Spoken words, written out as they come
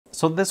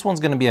So this one's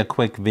gonna be a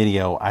quick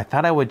video. I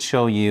thought I would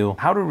show you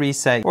how to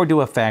reset or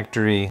do a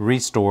factory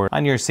restore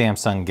on your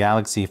Samsung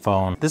Galaxy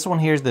phone. This one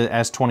here is the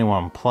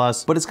S21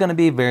 Plus, but it's gonna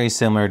be very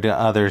similar to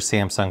other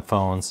Samsung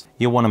phones.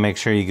 You'll wanna make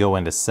sure you go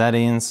into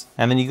settings,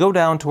 and then you go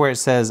down to where it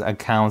says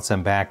accounts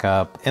and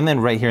backup, and then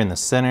right here in the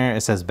center,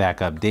 it says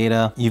backup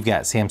data. You've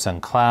got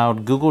Samsung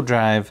Cloud, Google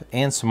Drive,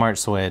 and Smart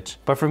Switch.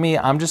 But for me,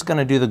 I'm just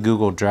gonna do the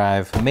Google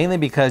Drive, mainly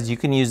because you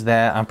can use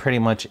that on pretty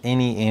much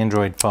any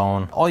Android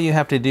phone. All you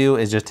have to do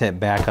is just hit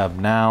backup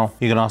now.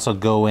 You can also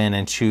go in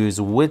and choose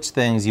which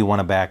things you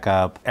wanna back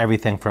up.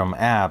 Everything from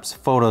apps,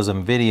 photos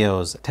and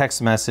videos, text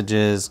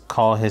messages,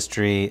 call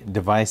history,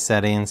 device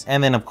settings,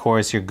 and then of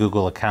course your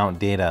Google account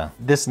data.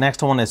 This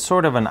next one is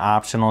sort of an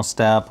optional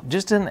step,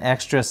 just an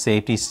extra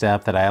safety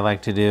step that I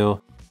like to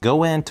do.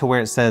 Go in to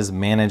where it says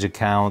manage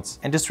accounts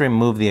and just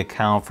remove the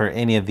account for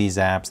any of these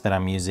apps that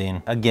I'm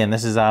using. Again,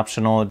 this is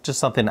optional, just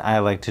something I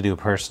like to do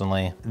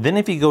personally. Then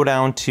if you go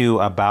down to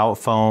about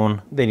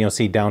phone, then you'll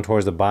see down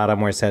towards the bottom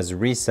where it says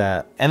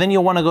reset. And then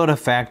you'll want to go to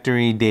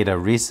factory data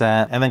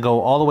reset and then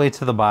go all the way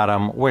to the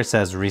bottom where it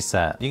says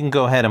reset. You can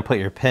go ahead and put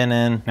your PIN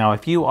in. Now,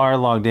 if you are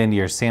logged into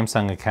your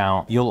Samsung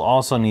account, you'll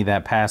also need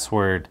that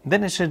password.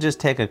 Then it should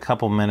just take a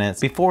couple minutes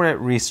before it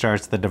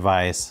restarts the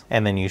device.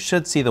 And then you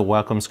should see the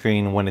welcome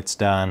screen when it's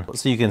done.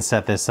 So you can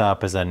set this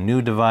up as a new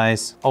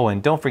device. Oh,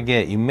 and don't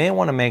forget, you may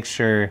want to make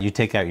sure you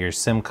take out your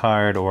SIM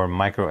card or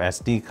micro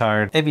SD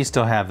card if you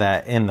still have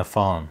that in the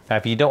phone. Now,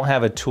 if you don't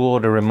have a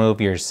tool to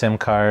remove your SIM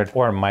card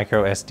or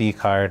micro SD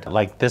card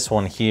like this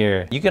one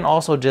here, you can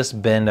also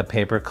just bend a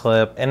paper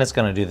clip and it's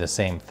going to do the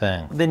same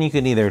thing. Then you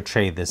can either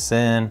trade this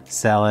in,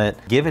 sell it,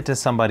 give it to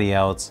somebody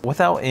else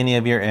without any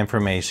of your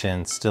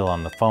information still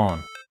on the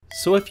phone.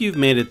 So if you've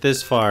made it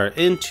this far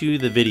into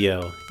the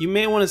video, you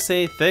may want to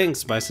say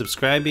thanks by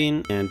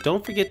subscribing, and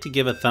don't forget to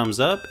give a thumbs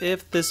up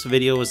if this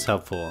video was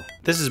helpful.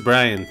 This is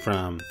Brian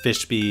from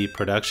Fishbee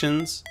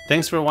Productions.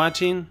 Thanks for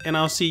watching, and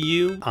I'll see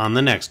you on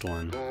the next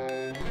one.